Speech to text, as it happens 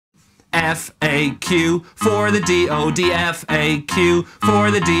FAQ for the DOD. FAQ for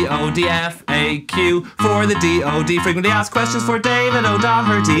the DOD. FAQ for the DOD. Frequently asked questions for David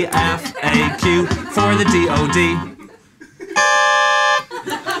O'Doherty. FAQ for the DOD.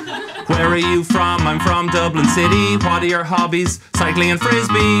 Where are you from? I'm from Dublin City. What are your hobbies? Cycling and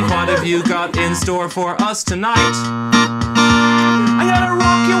frisbee. What have you got in store for us tonight? I'm gonna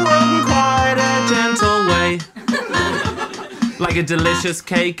rock your world in quite a gentle way, like a delicious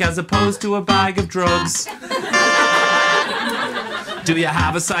cake as opposed to a bag of drugs. Do you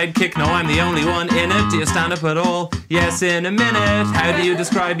have a sidekick? No, I'm the only one in it. Do you stand up at all? Yes, in a minute. How do you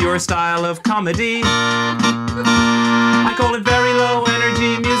describe your style of comedy? I call it very low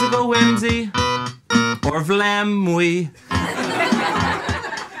energy, musical whimsy, or vlemwy.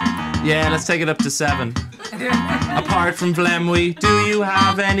 Yeah, let's take it up to 7. Apart from vlemwy, do you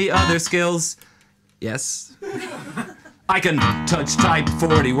have any other skills? Yes. I can touch type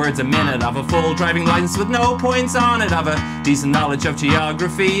 40 words a minute. I've a full driving license with no points on it. I've a decent knowledge of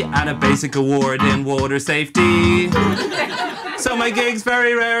geography and a basic award in water safety. So my gigs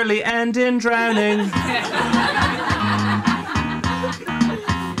very rarely end in drowning.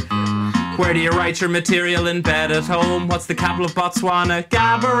 Where do you write your material? In bed at home. What's the capital of Botswana?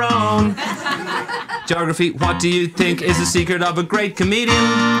 Gaborone. Geography, what do you think is the secret of a great comedian?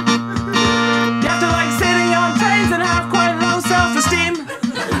 You have to like sitting on trains and have quite low self-esteem.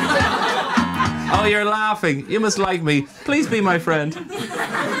 Oh, you're laughing. You must like me. Please be my friend. Do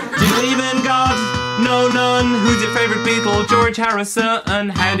you believe in God? No, none. Who's your favorite Beatle? George Harrison.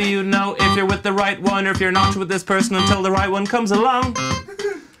 How do you know if you're with the right one or if you're not with this person until the right one comes along?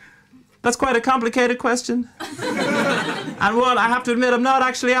 That's quite a complicated question. And one, I have to admit, I'm not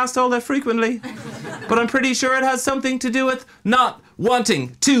actually asked all that frequently. But I'm pretty sure it has something to do with not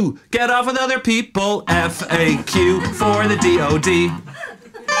wanting to get off with other people. FAQ for the DOD.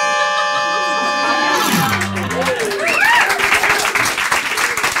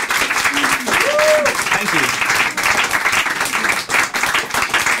 Thank you.